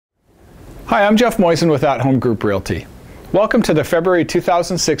Hi, I'm Jeff Moisan with At Home Group Realty. Welcome to the February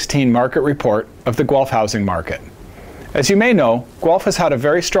 2016 market report of the Guelph housing market. As you may know, Guelph has had a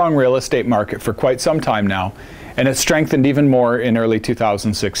very strong real estate market for quite some time now, and it strengthened even more in early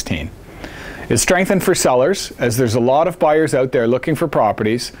 2016. It strengthened for sellers, as there's a lot of buyers out there looking for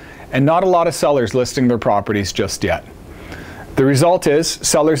properties, and not a lot of sellers listing their properties just yet. The result is,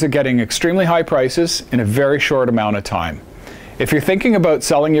 sellers are getting extremely high prices in a very short amount of time. If you're thinking about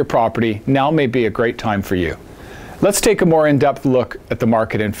selling your property, now may be a great time for you. Let's take a more in-depth look at the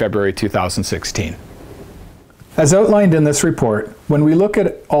market in February 2016. As outlined in this report, when we look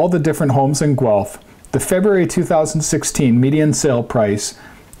at all the different homes in Guelph, the February 2016 median sale price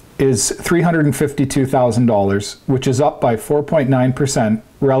is $352,000, which is up by 4.9%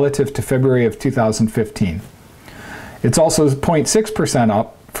 relative to February of 2015. It's also 0.6%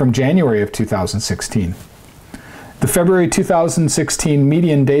 up from January of 2016. The February 2016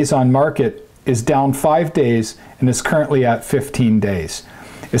 median days on market is down 5 days and is currently at 15 days.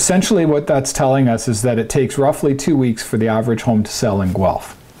 Essentially what that's telling us is that it takes roughly 2 weeks for the average home to sell in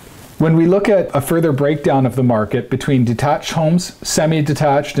Guelph. When we look at a further breakdown of the market between detached homes,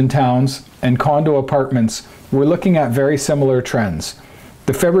 semi-detached in towns, and condo apartments, we're looking at very similar trends.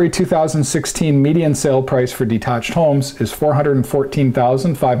 The February 2016 median sale price for detached homes is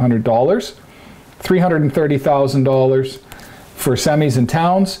 $414,500, $330,000 for semis in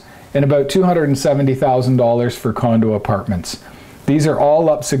towns, and about $270,000 for condo apartments. These are all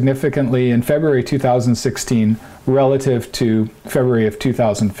up significantly in February 2016 relative to February of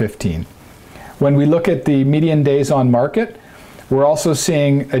 2015. When we look at the median days on market, we're also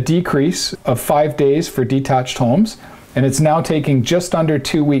seeing a decrease of 5 days for detached homes, and it's now taking just under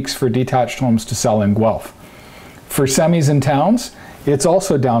 2 weeks for detached homes to sell in Guelph. For semis in towns, it's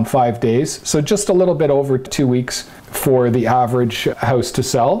also down 5 days, so just a little bit over 2 weeks for the average house to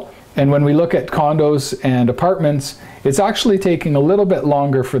sell. And when we look at condos and apartments, it's actually taking a little bit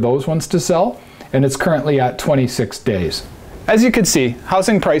longer for those ones to sell, and it's currently at 26 days. As you can see,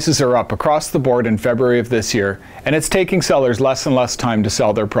 housing prices are up across the board in February of this year, and it's taking sellers less and less time to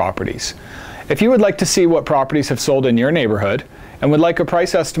sell their properties. If you would like to see what properties have sold in your neighborhood and would like a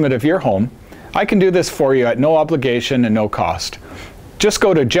price estimate of your home, I can do this for you at no obligation and no cost. Just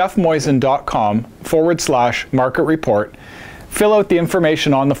go to jeffmoisan.com/market report, fill out the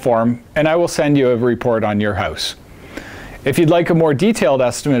information on the form, and I will send you a report on your house. If you'd like a more detailed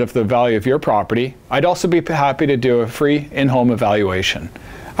estimate of the value of your property, I'd also be happy to do a free in-home evaluation.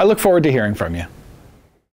 I look forward to hearing from you.